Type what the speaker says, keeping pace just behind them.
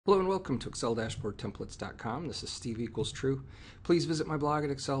Hello and welcome to ExcelDashboardTemplates.com. This is Steve Equals True. Please visit my blog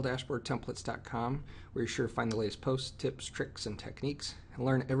at ExcelDashboardTemplates.com where you're sure to find the latest posts, tips, tricks, and techniques and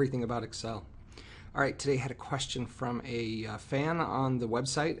learn everything about Excel. All right, today I had a question from a fan on the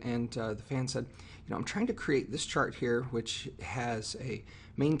website, and the fan said, I'm trying to create this chart here which has a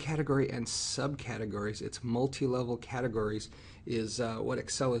main category and subcategories. It's multi-level categories is what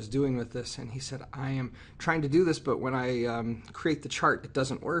Excel is doing with this, and he said, I am trying to do this, but when I create the chart it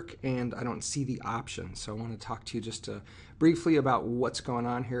doesn't work and I don't see the option. So I want to talk to you just briefly about what's going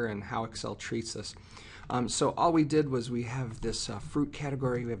on here and how Excel treats this. So all we did was we have this fruit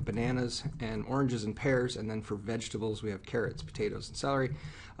category. We have bananas and oranges and pears, and then for vegetables we have carrots, potatoes, and celery.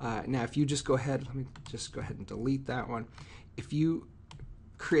 Now if you just go ahead, let me just go ahead and delete that one. If you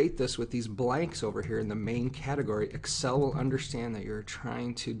create this with these blanks over here in the main category, Excel will understand that you're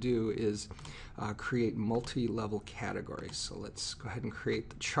trying to do is create multi-level categories. So let's go ahead and create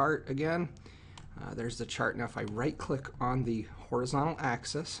the chart again. There's the chart. Now if I right click on the horizontal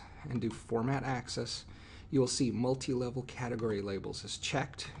axis and do Format Axis, you will see multi-level category labels is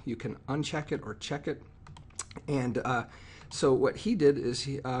checked. You can uncheck it or check it. And so what he did is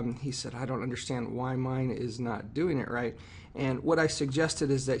he said, I don't understand why mine is not doing it right. And what I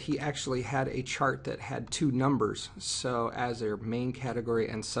suggested is that he actually had a chart that had two numbers, so as their main category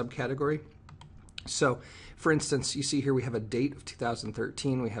and subcategory. So for instance, you see here we have a date of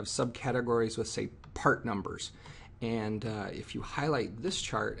 2013. We have subcategories with, say, part numbers. And if you highlight this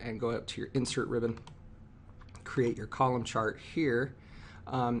chart and go up to your insert ribbon, create your column chart here,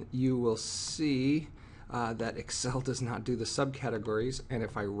 you will see that Excel does not do the subcategories. And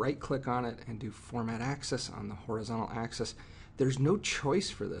if I right click on it and do Format Axis on the horizontal axis, there's no choice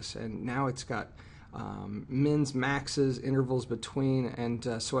for this, and now it's got mins, maxes, intervals between,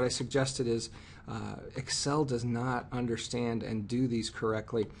 and so what I suggested is Excel does not understand and do these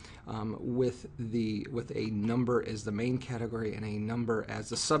correctly with a number as the main category and a number as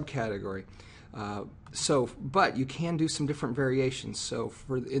the subcategory. But you can do some different variations. So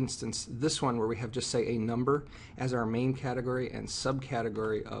for instance, this one where we have just say a number as our main category and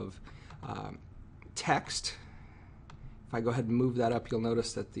subcategory of text, if I go ahead and move that up, you'll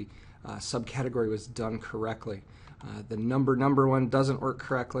notice that the subcategory was done correctly. The number one doesn't work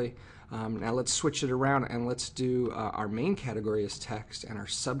correctly. Now let's switch it around and let's do our main category as text and our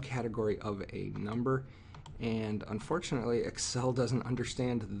subcategory of a number. And unfortunately, Excel doesn't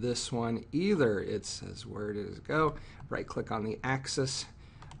understand this one either. It says, where does it go? Right click on the axis,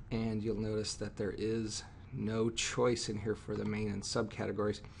 and you'll notice that there is no choice in here for the main and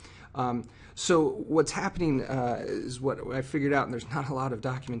subcategories. So what's happening is what I figured out, and there's not a lot of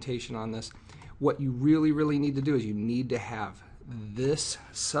documentation on this. What you really need to do is you need to have this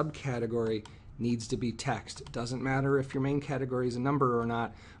subcategory needs to be text. It doesn't matter if your main category is a number or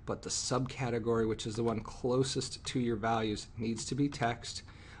not, but the subcategory, which is the one closest to your values, needs to be text.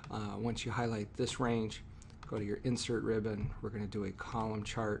 Once you highlight this range, go to your insert ribbon, we're going to do a column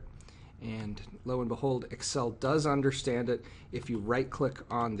chart, and lo and behold, Excel does understand it. If you right click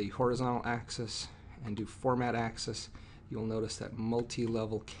on the horizontal axis and do Format Axis, you'll notice that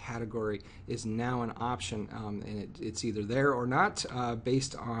multi-level category is now an option, and it's either there or not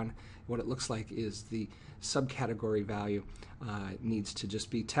based on what it looks like is the subcategory value needs to just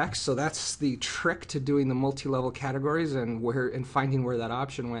be text. So that's the trick to doing the multi-level categories and finding where that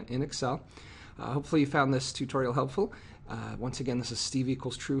option went in Excel. Hopefully you found this tutorial helpful. Once again, this is Steve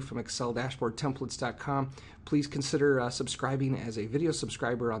Equals True from ExcelDashboardTemplates.com. Please consider subscribing as a video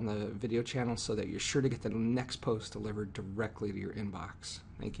subscriber on the video channel so that you're sure to get the next post delivered directly to your inbox.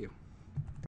 Thank you.